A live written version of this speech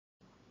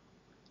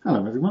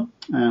Hello everyone,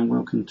 and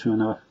welcome to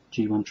another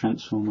G1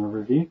 Transformer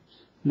review.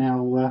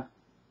 Now,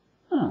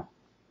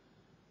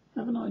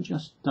 haven't I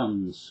just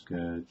done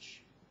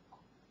Scourge?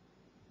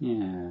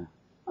 Yeah.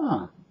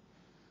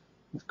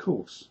 Of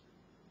course.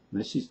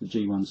 This is the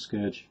G1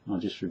 Scourge I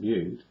just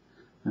reviewed,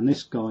 and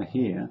this guy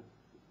here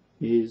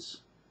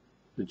is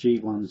the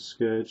G1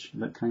 Scourge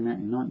that came out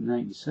in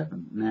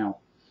 1987. Now,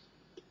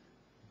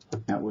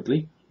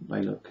 outwardly,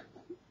 they look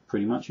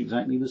pretty much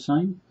exactly the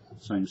same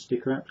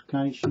sticker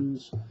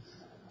applications,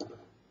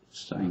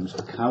 same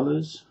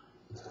colours,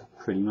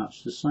 pretty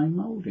much the same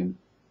moulding.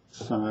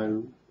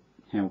 So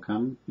how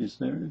come is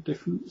there a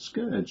different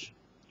Scourge,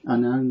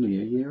 and only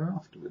a year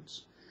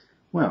afterwards?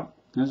 Well,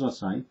 as I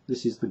say,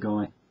 this is the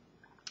guy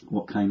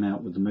what came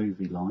out with the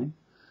movie line,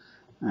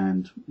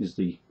 and is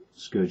the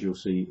Scourge you'll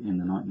see in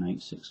the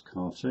 1986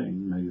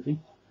 cartoon movie.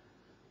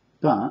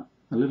 But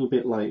a little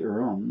bit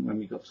later on, when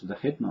we got to the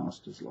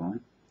Headmaster's line,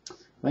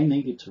 they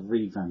needed to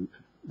revamp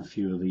a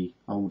few of the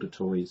older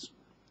toys.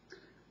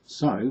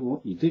 So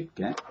what you did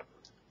get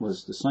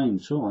was the same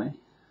toy,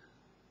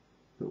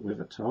 but with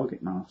a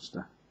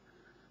targetmaster.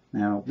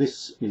 Now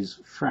this is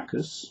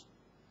Fracas,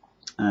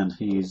 and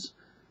he is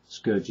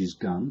Scourge's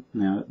gun.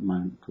 Now at the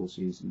moment, of course,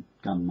 he is in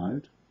gun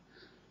mode.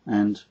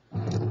 And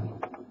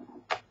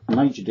a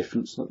major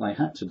difference that they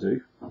had to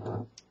do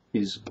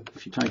is,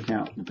 if you take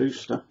out the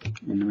booster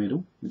in the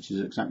middle, which is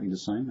exactly the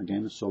same,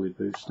 again a solid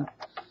booster,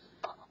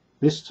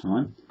 this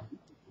time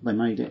they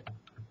made it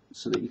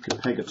so that you could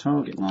peg a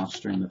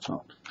targetmaster in the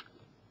top.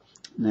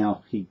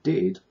 Now he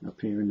did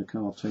appear in the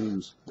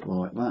cartoons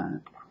like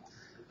that,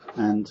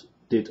 and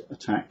did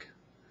attack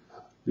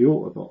the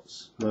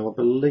Autobots, though I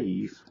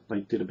believe they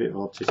did a bit of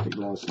artistic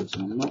license,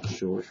 and I'm not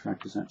sure if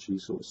Fracas actually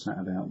sort of sat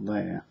about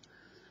there.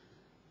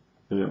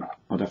 But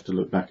I'd have to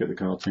look back at the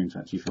cartoon to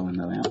actually find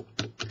that out.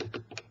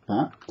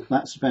 But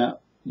that's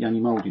about the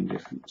only moulding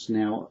difference.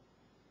 Now,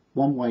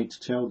 one way to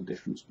tell the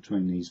difference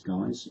between these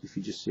guys, if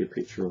you just see a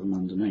picture of them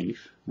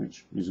underneath,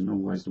 which isn't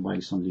always the way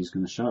somebody's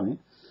going to show it,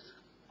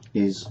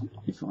 is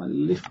if I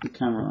lift the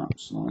camera up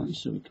slightly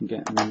so we can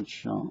get them in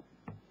shot.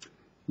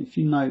 If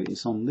you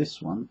notice on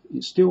this one,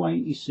 it's still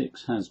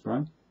 86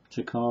 Hasbro,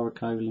 Takara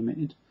Co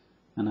Limited,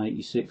 and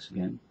 86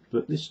 again,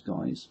 but this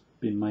guy's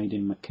been made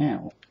in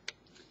Macau.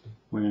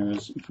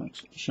 Whereas if I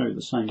show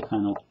the same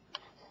panel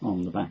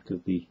on the back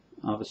of the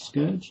other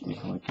Scourge,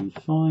 if I can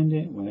find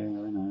it, where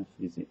on earth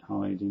is it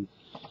hiding?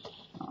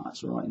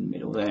 It's right in the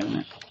middle there, isn't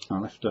it?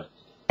 I'll have to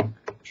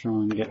try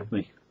and get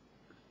the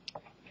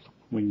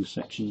wing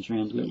sections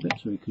around a little bit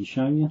so we can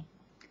show you.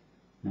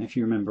 Now, if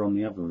you remember on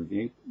the other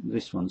review,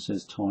 this one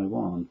says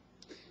Taiwan.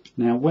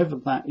 Now, whether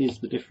that is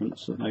the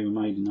difference that they were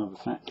made in other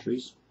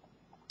factories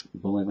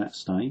by that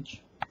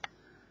stage,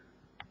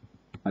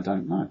 I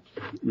don't know.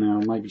 Now,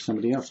 maybe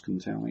somebody else can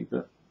tell me,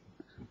 but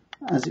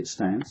as it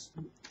stands,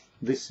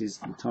 this is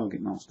the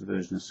targetmaster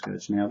version of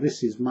Scourge. Now,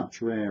 this is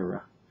much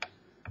rarer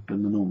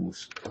than the normal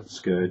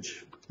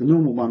Scourge. The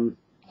normal one,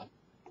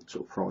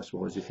 sort of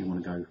price-wise, if you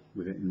want to go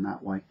with it in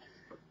that way,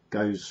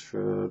 goes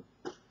for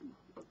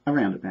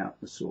around about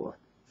the sort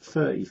of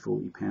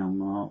 £30–40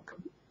 mark,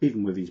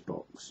 even with his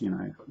box, you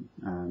know,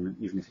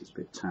 even if it's a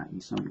bit tatty,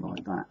 something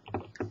like that.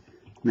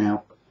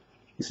 Now,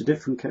 it's a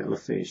different kettle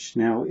of fish.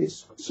 Now,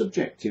 it's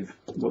subjective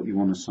what you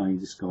want to say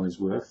this guy's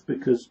worth,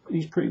 because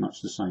he's pretty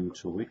much the same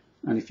toy,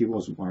 and if you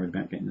wasn't worried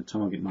about getting the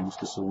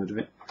targetmaster side of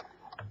it,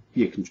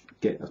 you can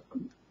get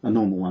a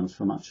normal one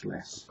for much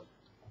less.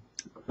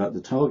 But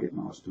the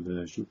targetmaster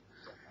version,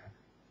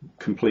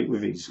 complete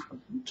with his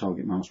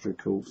targetmaster, of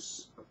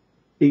course,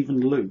 even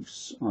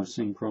loose, I've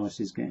seen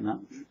prices getting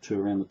up to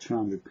around the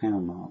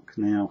 £200 mark.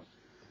 Now,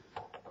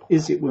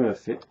 is it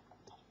worth it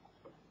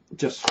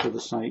just for the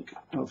sake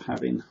of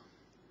having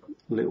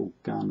a little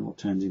gun what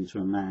turns into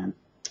a man?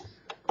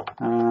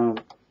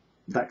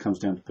 That comes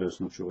down to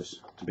personal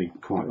choice, to be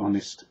quite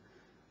honest.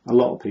 A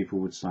lot of people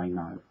would say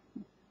no,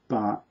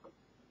 but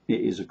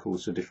it is of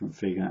course a different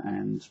figure,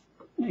 and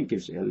it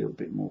gives it a little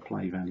bit more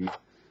play value.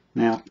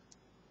 Now,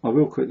 I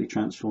will quickly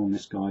transform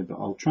this guy, but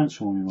I'll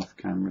transform him off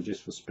camera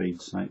just for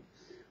speed's sake.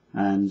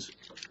 And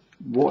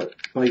what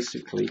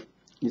basically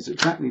is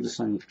exactly the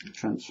same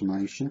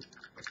transformation,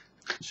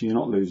 so you're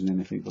not losing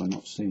anything by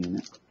not seeing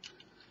it.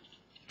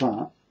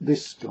 But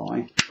this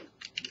guy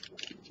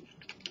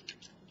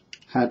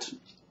had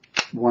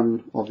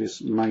one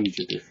obvious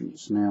major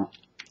difference. Now,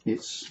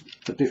 it's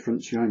a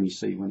difference you only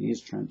see when he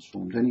is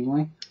transformed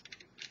anyway,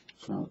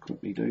 so I'll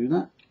quickly do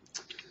that.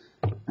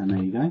 And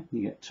there you go,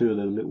 you get two of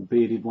the little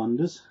bearded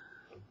wonders,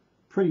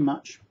 pretty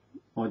much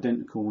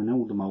identical in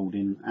all the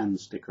moulding and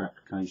sticker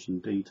application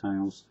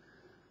details.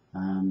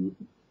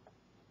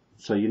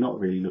 So you're not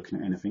really looking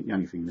at anything. The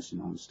only thing missing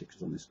on the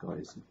stickers on this guy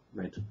is the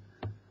red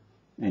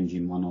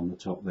engine one on the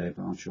top there,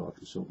 but I'm sure I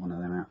can sort one of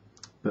them out.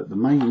 But the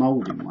main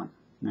moulding one,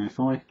 now if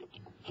I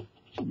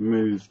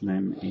move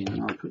them in,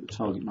 I'll put the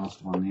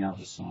targetmaster on the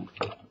other side,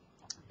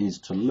 is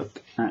to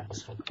look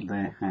at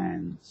their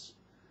hands.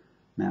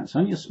 Now, it's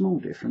only a small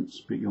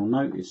difference, but you'll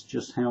notice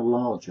just how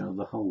larger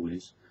the hole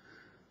is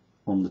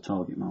on the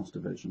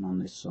targetmaster version on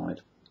this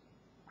side.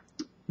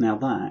 Now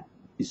that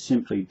is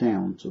simply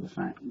down to the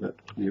fact that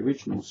the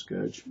original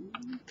Scourge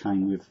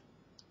came with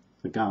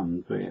the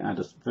gun, but it had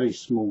a very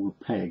small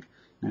peg.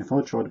 Now if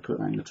I try to put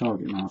that in the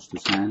target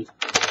master's hand,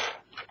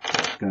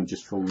 it's going to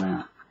just fall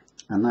out.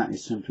 And that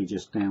is simply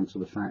just down to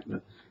the fact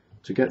that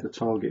to get the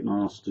target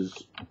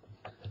masters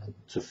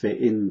to fit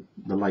in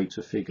the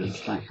later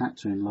figures, they had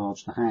to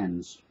enlarge the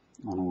hands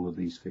on all of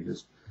these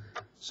figures.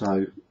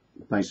 So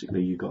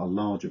basically you've got a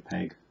larger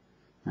peg,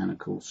 and of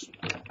course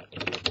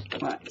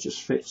that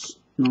just fits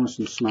nice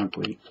and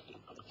snugly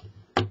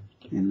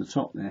in the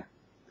top there.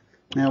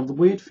 Now the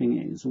weird thing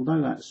is,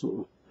 although that sort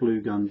of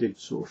blue gun did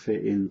sort of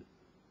fit in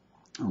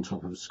on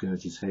top of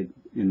Scourge's head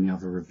in the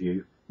other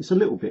review, it's a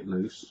little bit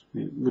loose.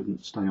 It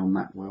wouldn't stay on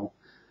that well,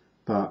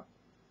 but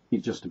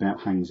it just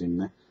about hangs in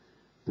there.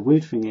 The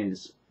weird thing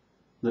is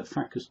that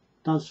Fracas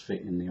does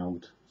fit in the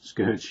old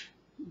Scourge.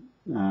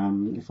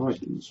 If I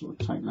sort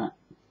of take that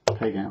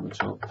peg out of the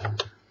top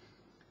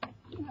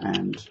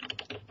and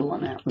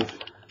one out of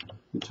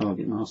the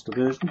Target Master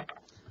version,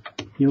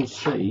 you'll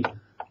see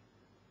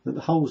that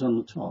the holes on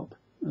the top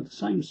are the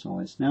same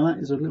size. Now that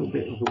is a little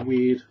bit of a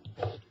weird,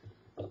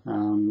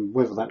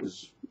 whether that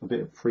was a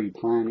bit of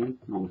pre-planning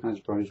on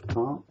Hasbro's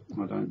part,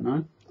 I don't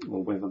know,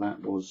 or whether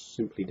that was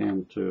simply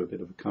down to a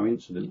bit of a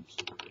coincidence.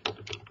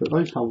 But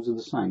those holes are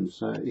the same,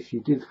 so if you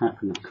did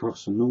happen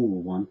across a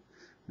normal one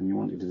and you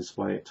wanted to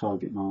display a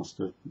Target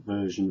Master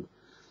version,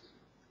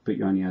 but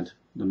you only had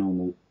the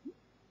normal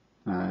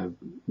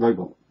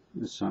robot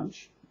as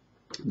such,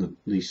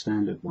 the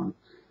standard one,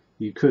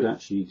 you could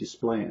actually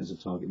display it as a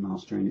Target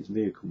Master in its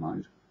vehicle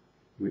mode,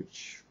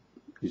 which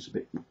is a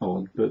bit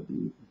odd, but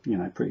you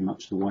know, pretty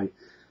much the way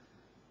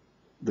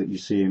that you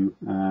see him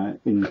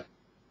in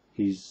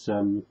his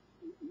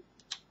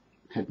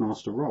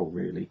headmaster role,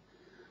 really.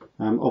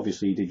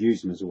 Obviously he did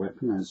use him as a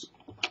weapon, as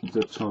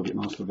the Target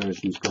Master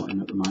version's got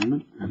him at the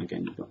moment, and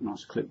again you've got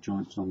nice clip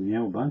joints on the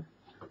elbow.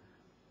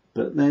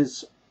 But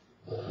there's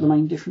the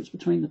main difference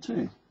between the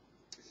two.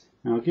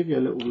 Now I'll give you a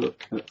little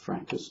look at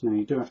Fracas. Now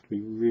you do have to be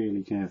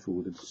really careful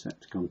with the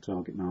Decepticon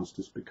Target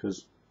Masters,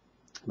 because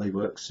they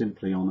work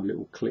simply on a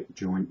little clip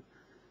joint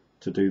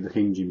to do the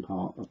hinging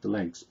part of the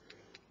legs.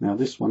 Now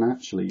this one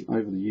actually,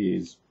 over the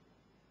years,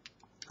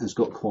 has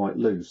got quite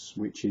loose,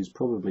 which is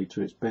probably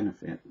to its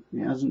benefit.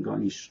 It hasn't got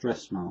any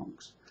stress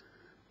marks,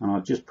 and I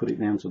just put it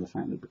down to the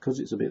fact that because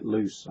it's a bit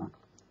looser,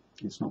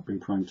 it's not been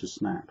prone to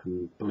snap,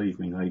 and believe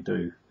me, they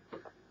do.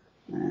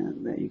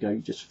 And there you go, you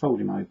just fold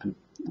him open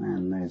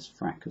and there's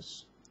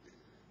Fracas.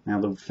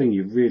 Now the thing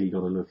you've really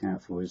got to look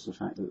out for is the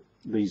fact that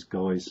these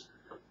guys,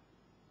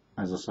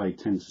 as I say,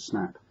 tend to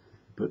snap,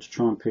 but to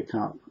try and pick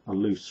up a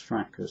loose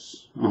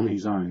Fracas on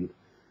his own,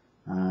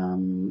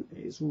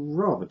 it's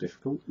rather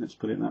difficult, let's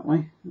put it that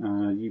way.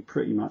 You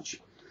pretty much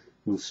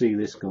will see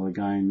this guy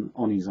going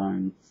on his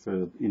own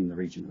for in the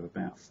region of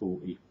about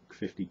 40-50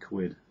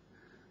 quid,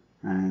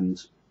 and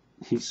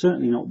he's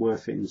certainly not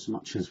worth it in so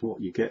much as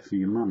what you get for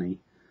your money.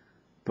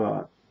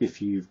 But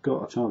if you've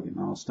got a Target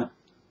Master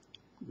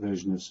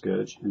version of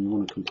Scourge and you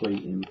want to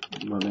complete him,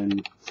 well then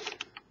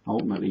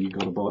ultimately you've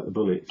got to bite the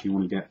bullet if you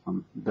want to get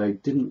one. They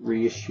didn't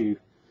reissue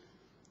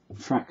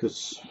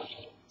Fracas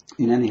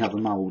in any other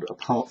mould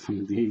apart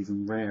from the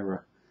even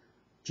rarer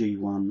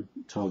G1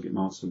 Target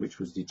Master, which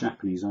was the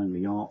Japanese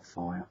only Art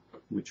Fire,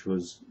 which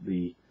was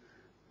the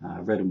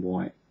red and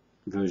white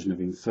version of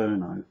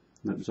Inferno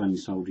that was only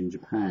sold in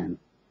Japan.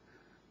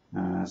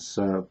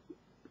 So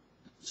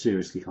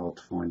seriously hard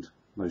to find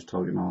those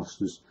Target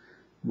Masters.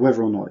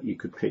 Whether or not you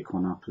could pick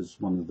one up as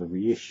one of the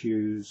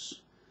reissues,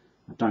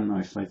 I don't know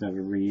if they've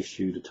ever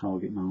reissued a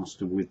Target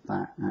Master with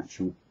that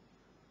actual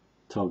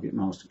Target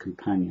Master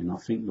companion. I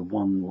think the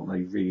one what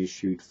they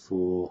reissued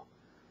for,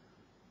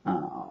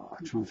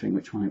 I'm trying to think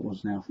which one it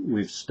was now,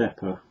 with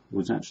Stepper,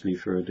 was actually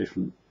for a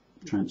different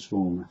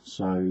Transformer.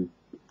 So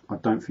I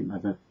don't think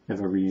they've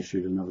ever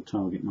reissued another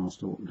Target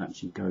Master that would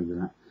actually go with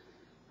that.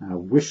 I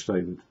wish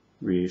they would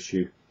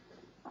reissue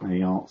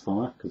a Art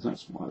Fire, because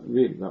that's what I'd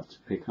really love to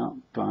pick up,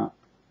 but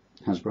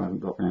Hasbro haven't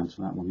got round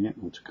to that one yet,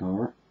 or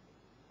Takara.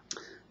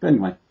 But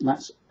anyway,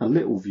 that's a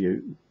little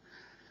view,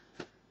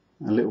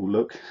 a little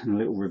look and a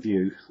little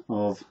review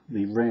of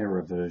the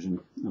rarer version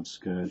of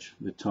Scourge,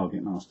 the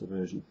Target Master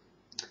version.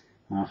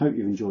 I hope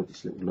you've enjoyed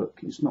this little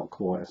look. It's not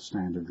quite a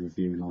standard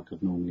review like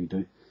I'd normally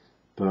do,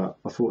 but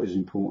I thought it was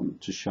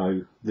important to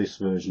show this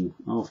version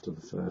after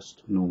the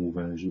first normal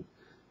version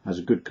as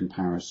a good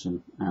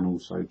comparison, and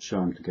also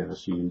show them together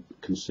so you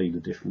can see the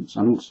difference.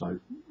 And also,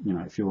 you know,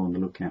 if you're on the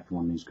lookout for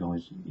one of these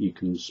guys, you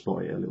can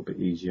spot it a little bit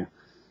easier.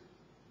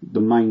 The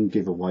main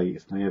giveaway,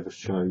 if they ever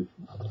show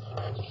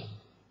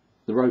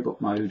the robot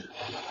mode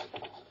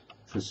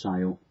for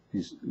sale,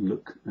 is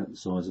look at the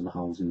size of the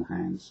holes in the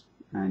hands,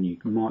 and you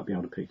might be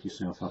able to pick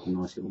yourself up a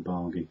nice little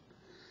bargain.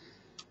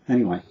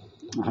 Anyway,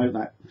 I hope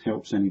that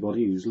helps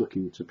anybody who's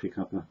looking to pick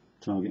up a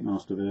Target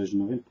Master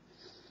version of him,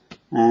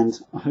 and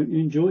I hope you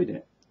enjoyed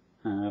it.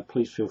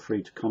 Please feel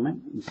free to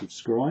comment and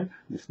subscribe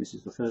if this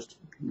is the first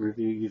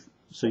review you've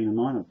seen of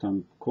mine. I've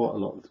done quite a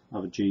lot of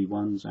other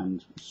G1s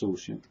and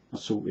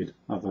assorted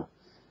other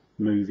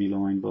movie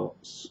line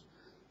bots,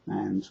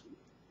 and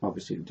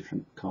obviously the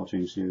different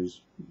cartoon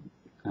series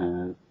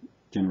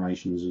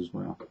generations as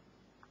well.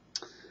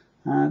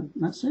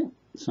 That's it.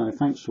 So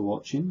thanks for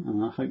watching,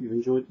 and I hope you've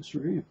enjoyed this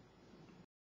review.